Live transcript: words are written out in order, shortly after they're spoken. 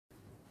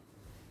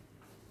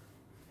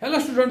Hello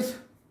students,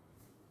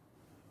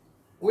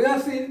 we are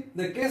seeing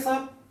the case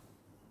of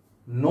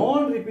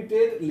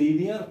non-repeated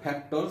linear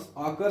factors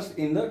occurs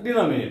in the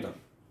denominator.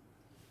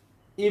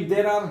 If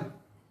there are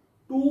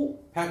two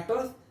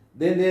factors,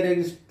 then there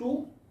exist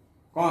two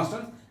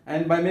constants,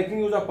 and by making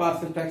use of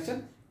partial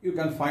fraction, you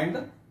can find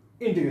the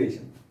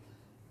integration.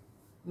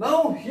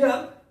 Now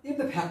here, if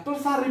the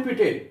factors are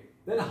repeated,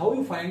 then how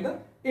you find the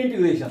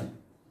integration?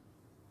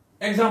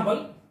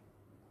 Example,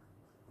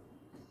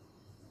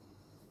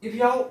 if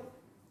you have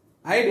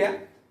idea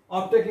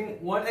of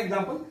taking one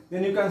example,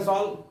 then you can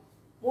solve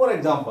more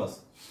examples.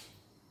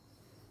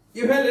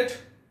 Evaluate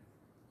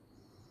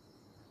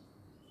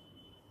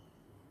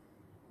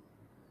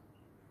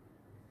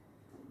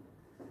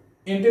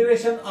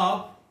integration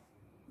of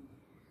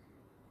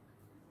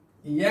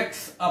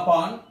x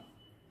upon,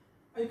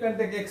 you can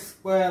take x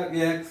square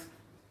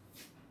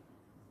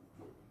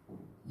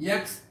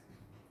x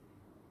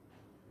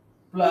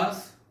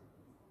plus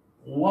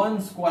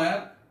 1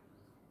 square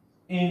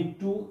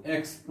into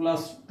x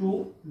plus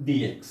 2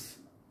 dx.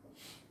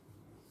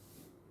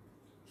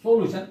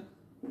 Solution.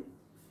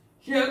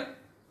 Here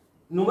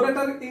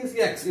numerator is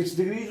x, its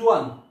degree is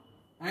 1,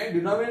 and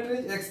denominator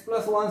is x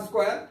plus 1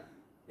 square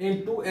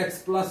into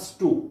x plus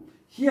 2.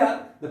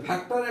 Here the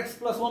factor x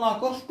plus 1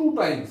 occurs 2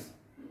 times.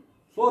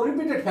 So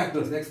repeated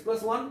factors x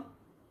plus 1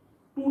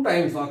 2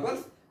 times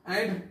occurs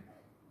and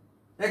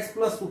x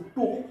plus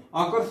 2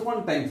 occurs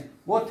 1 times.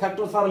 Both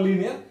factors are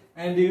linear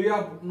and degree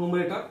of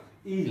numerator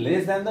is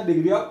less than the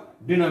degree of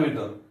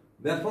denominator.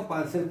 Therefore,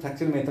 partial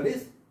fraction method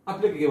is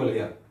applicable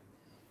here.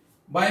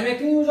 By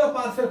making use of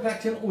partial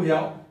fraction, we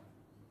have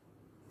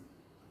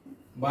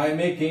by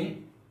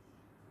making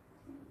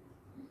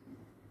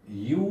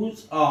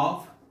use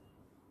of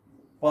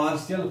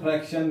partial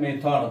fraction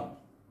method,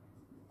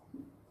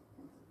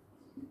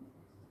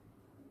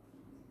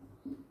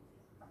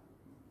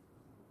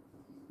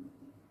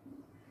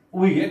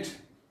 we get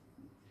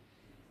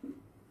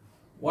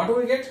what do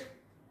we get?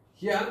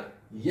 Here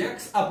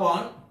x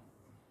upon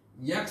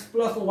x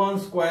plus 1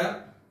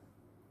 square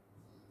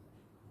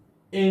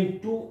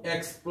into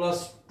x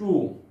plus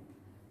 2.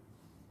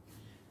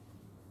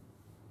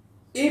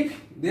 If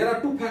there are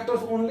two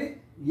factors only,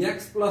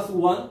 x plus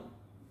 1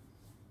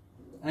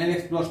 and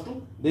x plus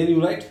 2, then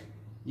you write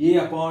a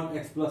upon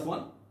x plus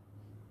 1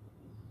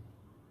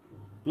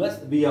 plus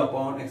b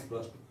upon x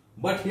plus 2.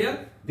 But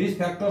here these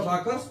factors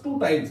occurs 2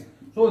 times.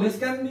 So this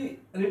can be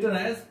written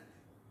as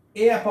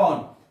a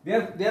upon,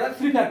 there are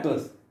 3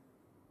 factors,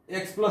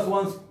 x plus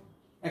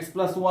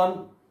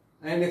 1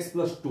 and x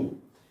plus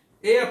 2.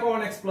 A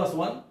upon x plus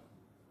 1,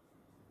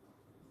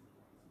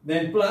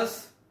 then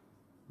plus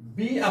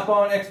b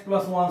upon x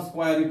plus 1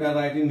 square, you can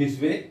write in this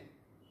way,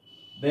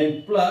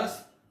 then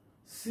plus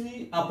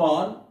c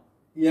upon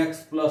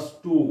x plus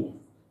 2.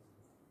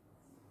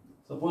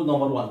 Suppose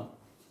number 1.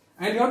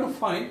 And you have to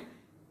find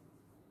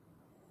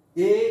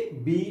a,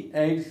 b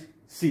and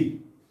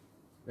c.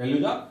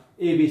 Values of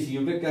a, b, c.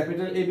 You take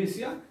capital A, B,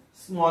 C or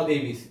small a,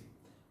 b, c.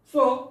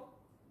 So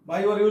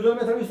by your usual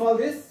method we solve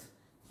this.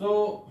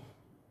 So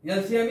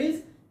LCM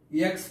is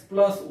x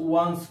plus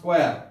 1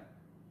 square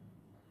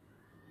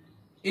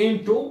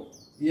into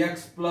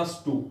x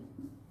plus 2.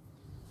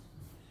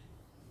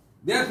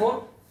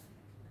 Therefore,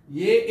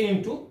 a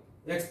into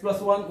x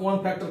plus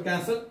 1 factor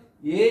cancel,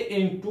 a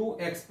into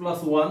x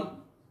plus 1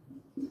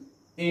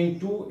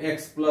 into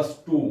x plus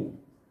 2.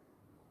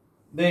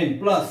 Then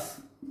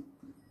plus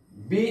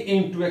b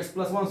into x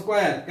plus 1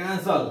 square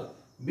cancel,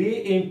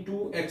 b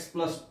into x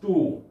plus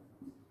 2.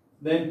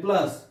 Then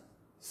plus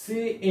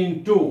c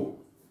into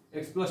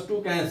x plus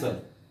 2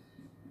 cancel,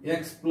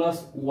 x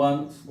plus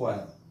 1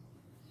 square.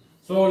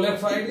 So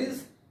left side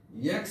is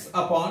x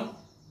upon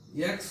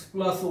x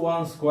plus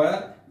 1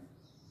 square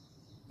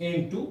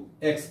into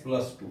x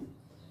plus 2.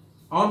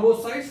 On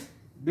both sides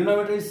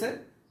denominator is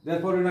set,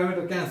 therefore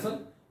denominator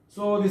cancel.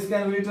 So this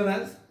can be written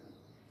as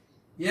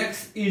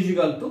x is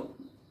equal to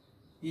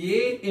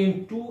a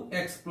into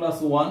x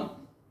plus 1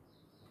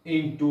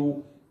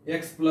 into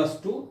x plus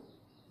 2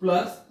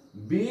 plus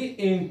b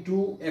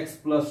into x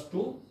plus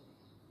 2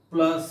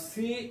 plus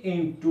c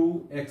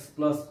into x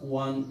plus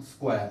 1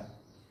 square.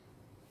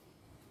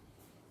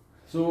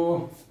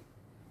 So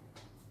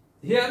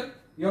here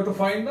you have to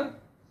find the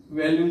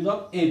values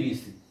of a, b,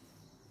 c.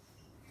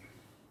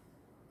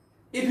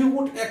 If you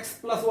put x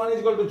plus 1 is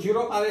equal to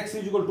 0 or x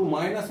is equal to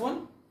minus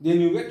 1,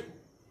 then you get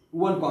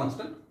one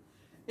constant.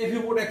 If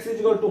you put x is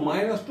equal to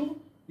minus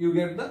 2, you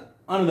get the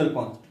another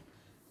constant.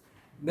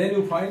 Then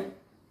you find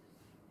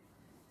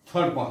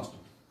third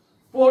constant.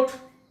 Put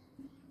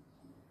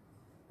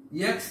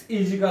x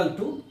is equal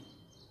to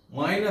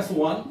minus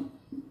 1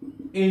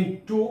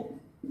 into,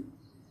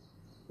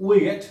 we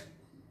get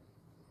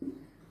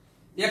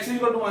x is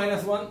equal to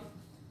minus 1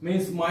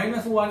 means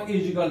minus 1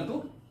 is equal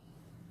to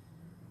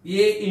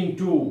a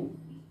into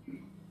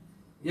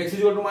x is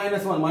equal to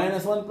minus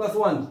 1 plus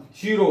 1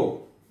 0.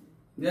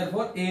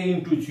 Therefore, a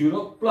into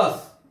 0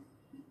 plus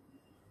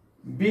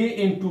b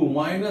into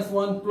minus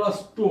 1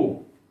 plus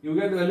 2. You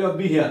get the value of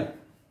b here.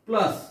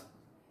 Plus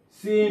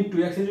c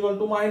into x is equal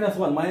to minus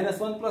 1. Minus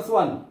 1 plus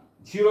 1.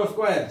 0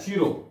 square,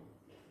 0.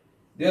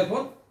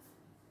 Therefore,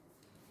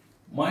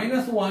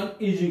 minus 1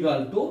 is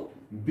equal to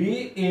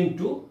b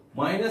into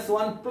minus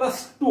 1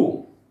 plus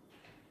 2.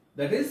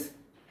 That is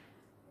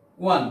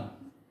 1.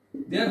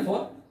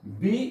 Therefore,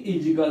 b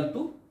is equal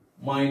to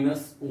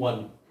minus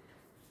 1.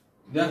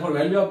 Therefore,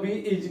 value of b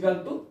is equal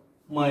to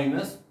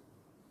minus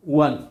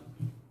 1.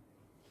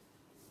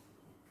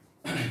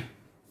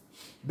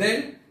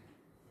 Then,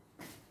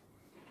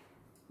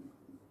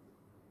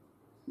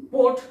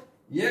 put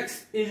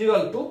x is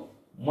equal to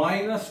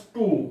minus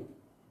 2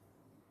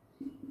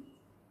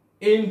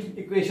 in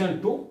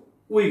equation 2.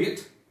 We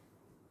get,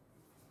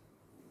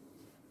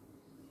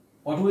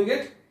 what we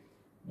get?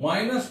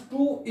 Minus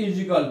 2 is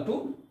equal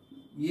to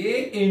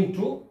a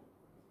into,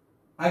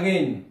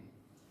 again,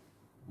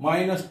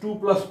 minus 2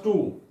 plus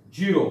 2,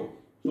 0.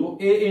 So,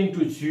 a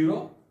into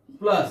 0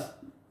 plus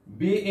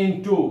b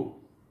into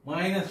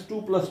minus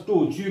 2 plus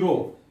 2,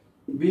 0.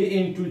 b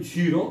into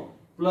 0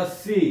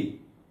 plus c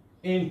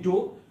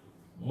into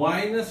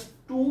minus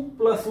 2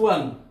 plus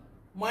 1,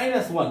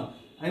 minus 1.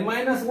 And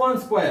minus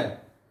 1 square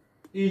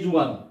is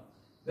 1.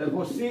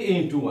 Therefore, c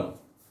into 1.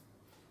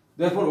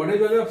 Therefore, what is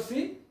the value of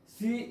c?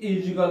 c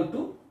is equal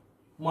to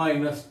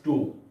minus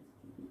 2.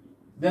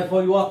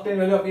 Therefore, you obtain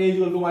value of a is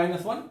equal to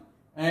minus 1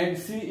 and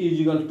c is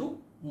equal to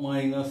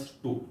minus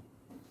 2.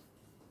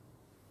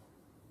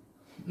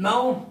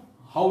 Now,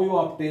 how you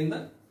obtain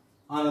the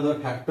another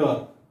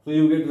factor? So,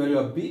 you get value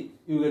of b,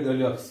 you get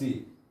value of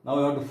c. Now,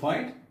 you have to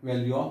find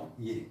value of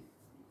a.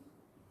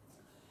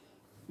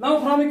 Now,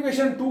 from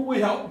equation 2 we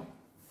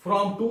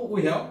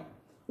have,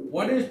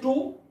 what is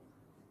 2?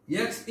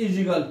 X is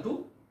equal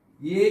to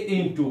a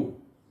into.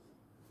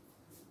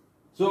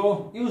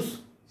 So,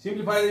 use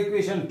simplify the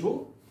equation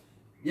 2.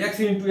 X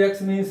into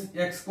x means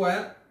x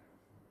square,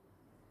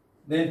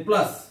 then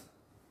plus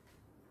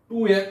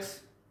 2x,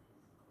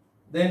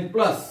 then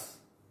plus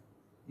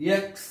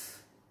x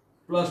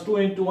plus 2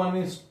 into 1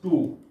 is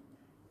 2,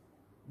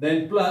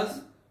 then plus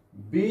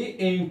b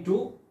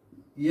into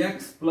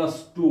x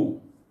plus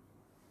 2,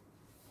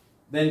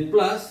 then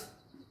plus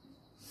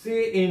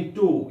c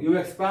into, you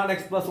expand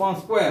x plus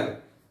 1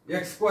 square,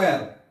 x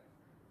square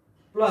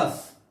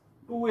plus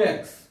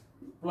 2x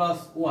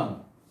plus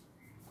 1.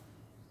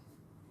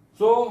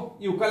 So,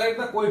 you collect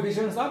the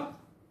coefficients of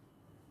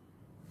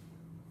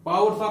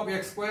powers of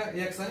x square,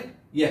 x and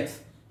x.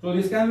 So,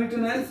 this can be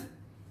written as,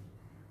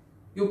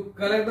 you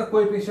collect the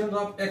coefficients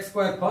of x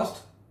square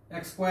first,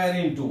 x square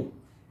into,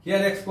 here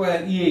x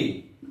square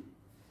a,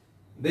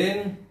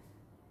 then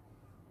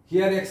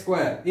here x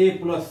square a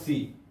plus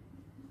c,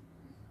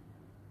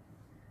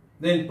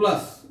 then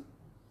plus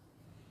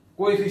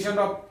coefficient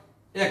of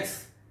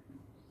x.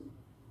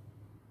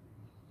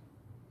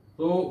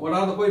 So, what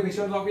are the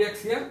coefficients of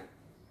x here?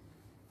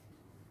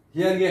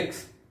 Here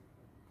x,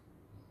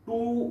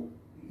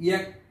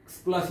 2x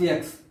plus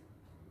x,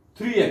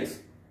 3x,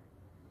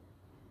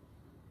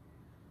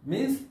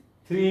 means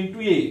 3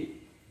 into a.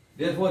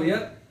 Therefore,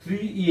 here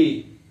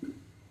 3a.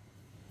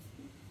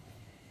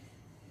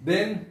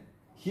 Then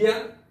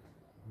here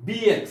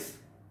bx,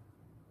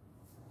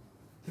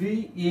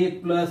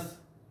 3a plus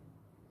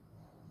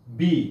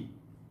b,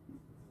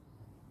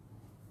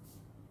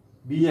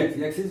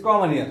 bx, x is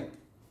common here.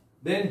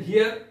 Then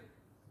here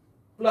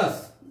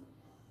plus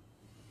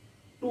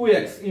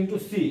 2x into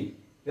c.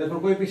 Therefore,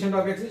 coefficient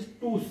of x is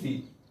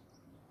 2c.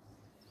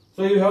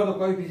 So, you have the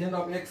coefficient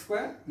of x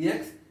square,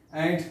 x,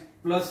 and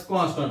plus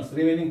constants,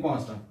 remaining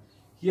constant.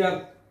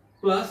 Here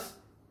plus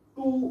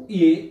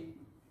 2a,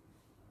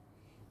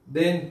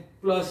 then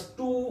plus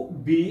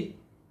 2b,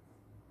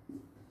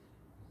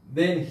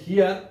 then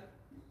here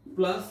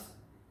plus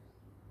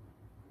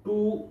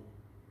 2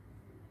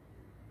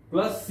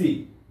 plus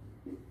c.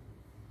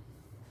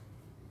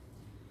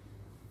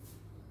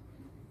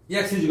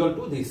 X is equal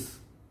to this.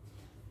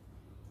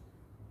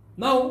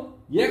 Now,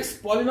 x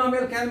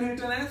polynomial can be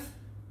written as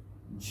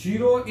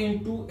 0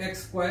 into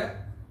x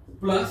square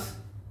plus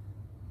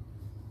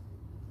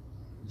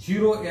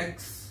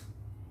 0x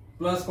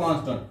plus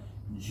constant.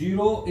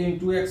 0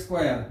 into x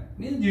square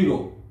means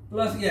 0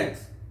 plus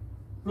x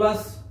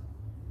plus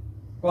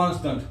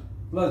constant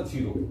plus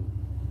 0.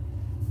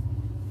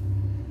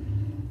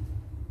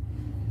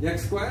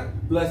 X square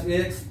plus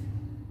ax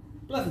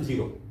plus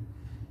 0.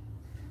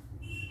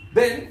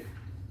 Then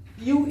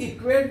you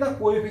equate the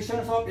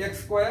coefficients of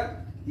x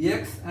square,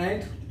 x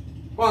and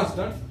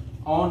constants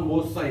on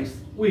both sides.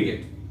 We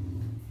get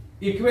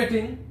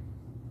equating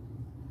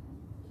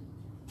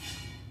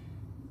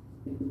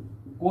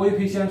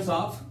coefficients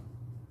of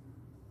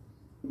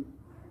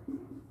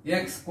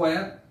x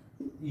square,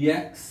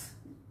 x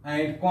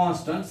and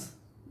constants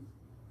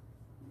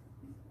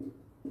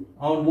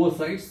on both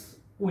sides.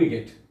 We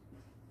get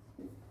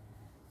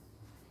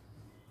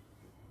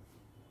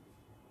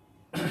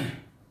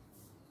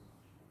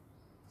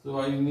so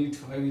I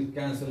will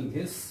cancel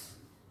this,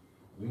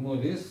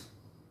 remove this.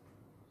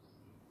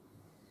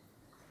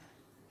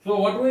 So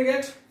what do we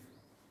get?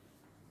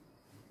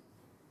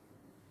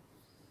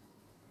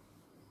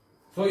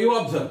 So you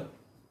observe,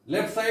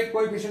 left side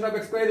coefficient of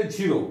x square is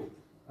 0,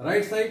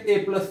 right side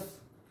a plus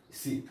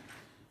c.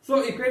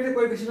 So equate the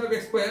coefficient of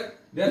x square,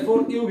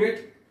 therefore you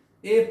get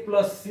a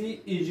plus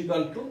c is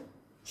equal to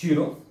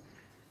 0.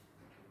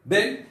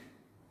 Then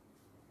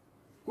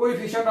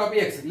coefficient of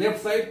x,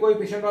 left side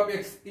coefficient of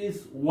x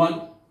is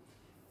 1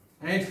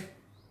 and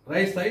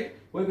right side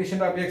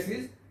coefficient of x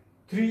is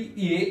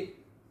 3a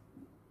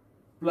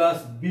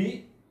plus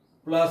b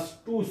plus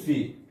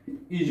 2c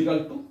is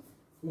equal to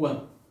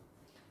 1.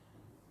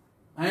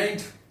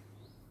 And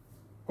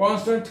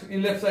constant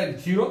in left side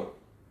 0,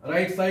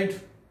 right side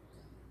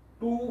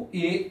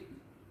 2a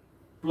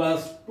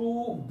plus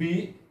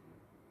 2b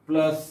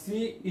plus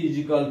c is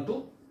equal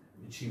to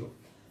 0.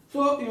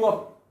 So you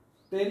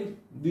obtain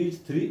these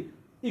three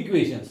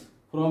equations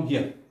from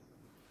here.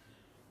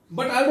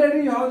 But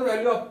already you have the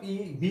value of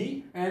E,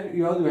 B and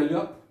you have the value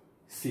of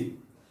C.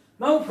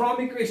 Now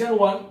from equation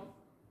 1,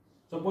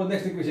 suppose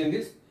next equation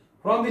is,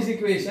 from this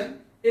equation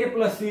a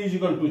plus c is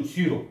equal to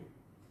 0.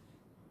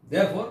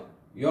 Therefore,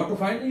 you have to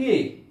find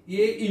a. A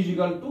is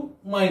equal to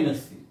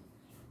minus c.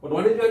 But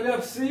what is the value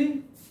of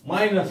c?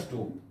 Minus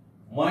 2.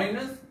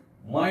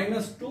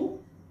 Minus 2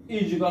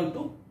 is equal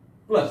to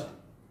plus 2.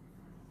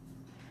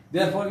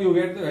 Therefore, you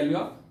get the value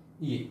of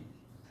a.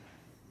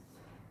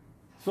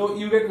 So,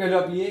 you get value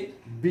of a,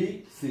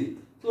 b, c.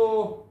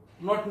 So,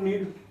 not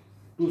need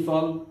to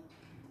solve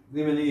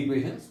remaining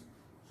equations.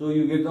 So,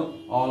 you get the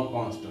all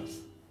constants.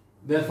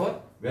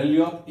 Therefore,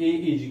 value of a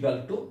is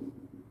equal to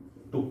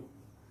 2.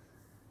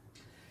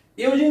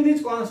 Using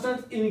these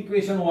constants in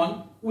equation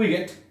 1, we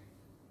get,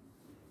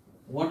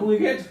 what we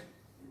get?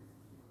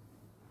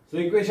 So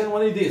equation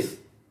 1 is this.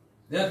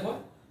 Therefore,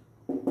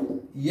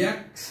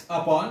 x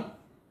upon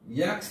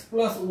x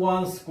plus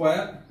 1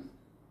 square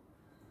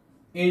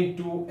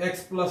into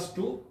x plus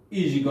 2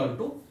 is equal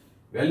to,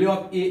 value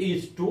of a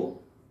is 2,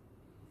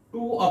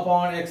 2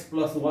 upon x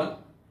plus 1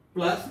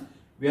 plus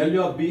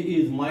value of b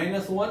is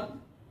minus 1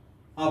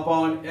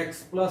 upon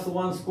x plus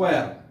 1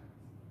 square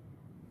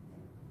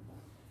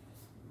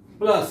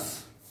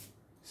plus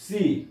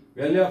c,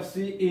 value of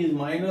c is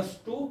minus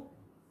 2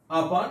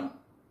 upon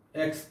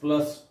x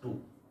plus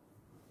 2.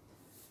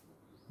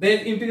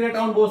 Then integrate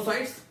on both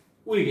sides,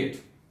 we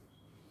get,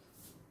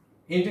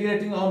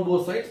 integrating on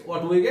both sides,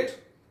 what we get?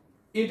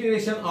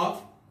 Integration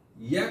of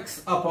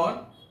x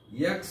upon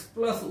x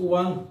plus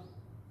 1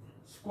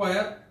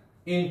 square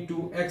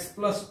into x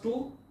plus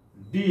 2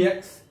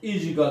 dx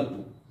is equal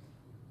to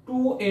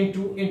 2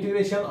 into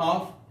integration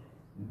of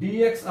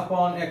dx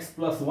upon x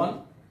plus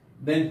 1,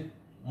 then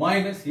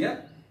minus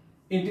here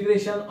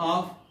integration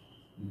of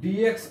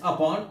dx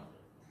upon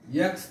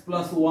x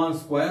plus 1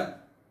 square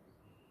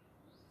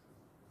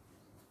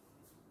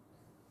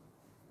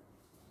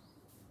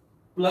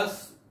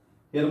plus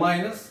here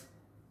minus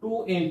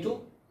 2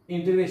 into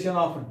integration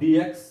of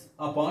dx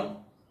upon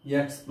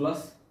x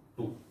plus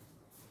 2.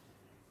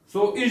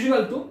 So is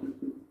equal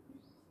to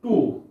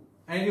 2,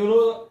 and you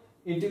know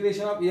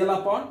integration of L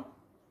upon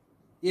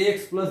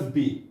ax plus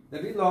b,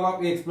 that is log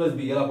of ax plus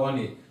b, L upon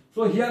a.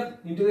 So here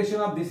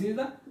integration of this is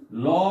the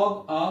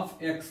log of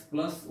x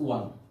plus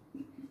 1.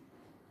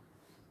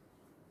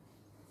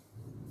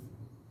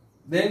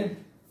 Then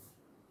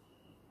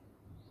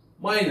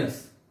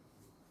minus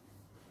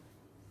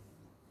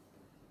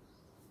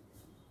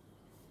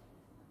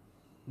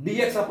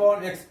dx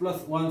upon x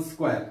plus 1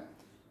 square.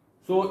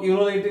 So you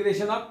know the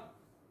integration of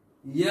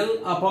L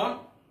upon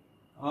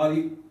R.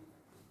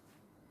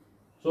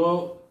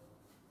 So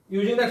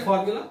using that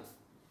formula,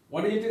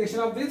 what is integration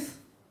of this?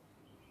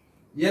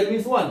 L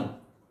means 1.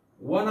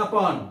 1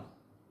 upon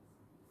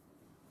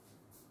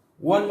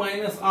 1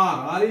 minus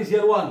R. R is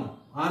here 1.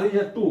 R is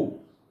here 2.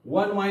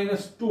 1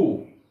 minus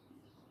 2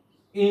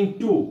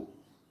 into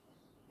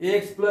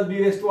x plus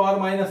b raised to r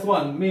minus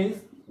 1 means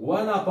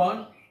 1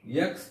 upon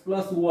x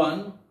plus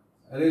 1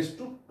 raised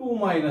to 2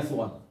 minus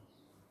 1.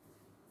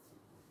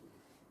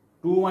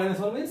 2 minus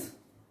 1 means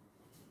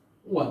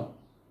 1.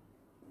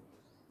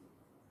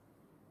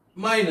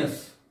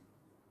 Minus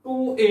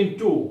 2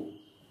 into,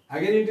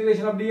 again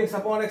integration of dx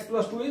upon x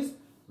plus 2 is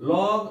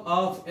log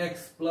of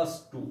x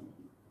plus 2.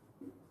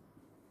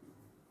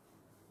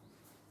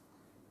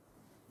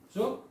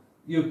 So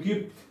you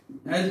keep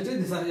as it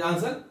is, this is the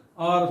answer,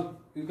 or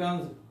you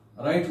can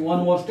write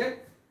one more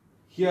step.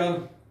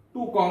 Here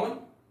 2 common.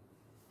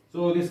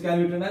 So this can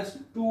be written as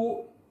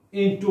 2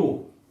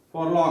 into,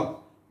 for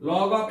log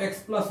of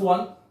x plus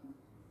 1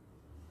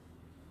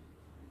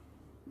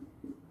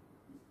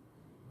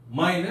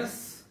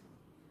 minus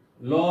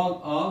log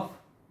of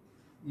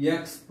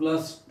x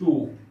plus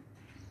 2.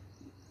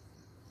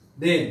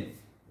 Then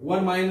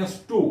 1 minus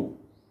 2.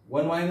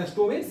 1 minus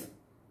 2 means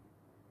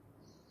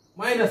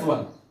minus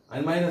 1,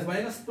 and minus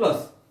minus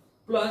plus,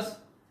 plus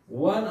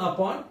 1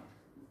 upon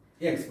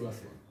x plus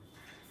 1.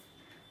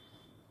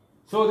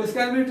 So this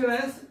can be written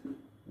as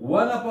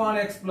 1 upon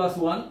x plus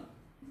 1,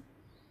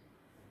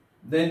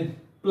 then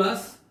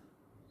plus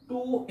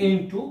 2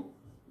 into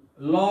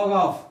log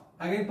of,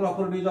 again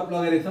properties of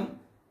logarithm,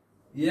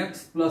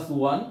 x plus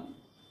 1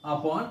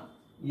 upon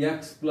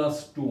x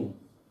plus 2.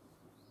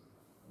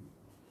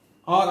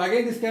 Or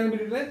again this can be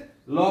written as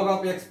log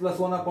of x plus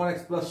 1 upon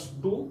x plus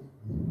 2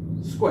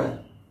 square,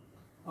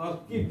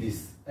 or keep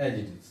this as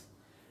it is.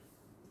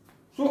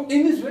 So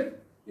in this way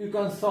you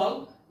can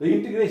solve the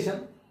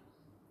integration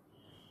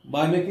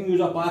by making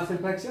use of partial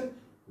fraction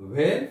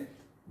when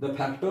the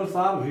factors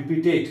are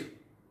repeated.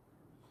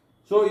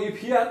 So if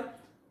here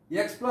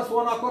x plus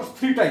 1 occurs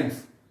 3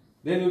 times,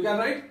 then you can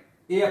write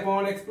a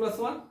upon x plus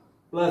 1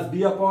 plus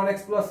b upon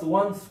x plus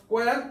 1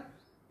 square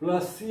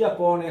plus c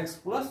upon x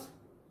plus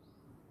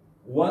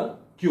 1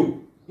 cube,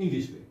 in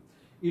this way.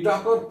 It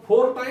occurs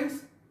 4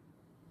 times,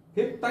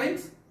 5th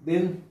times,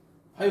 then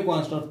 4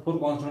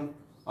 constant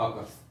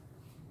occurs.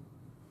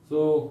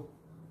 So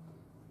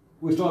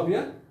we stop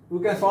here.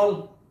 We can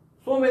solve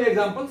so many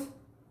examples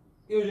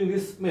using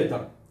this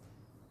method.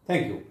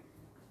 Thank you.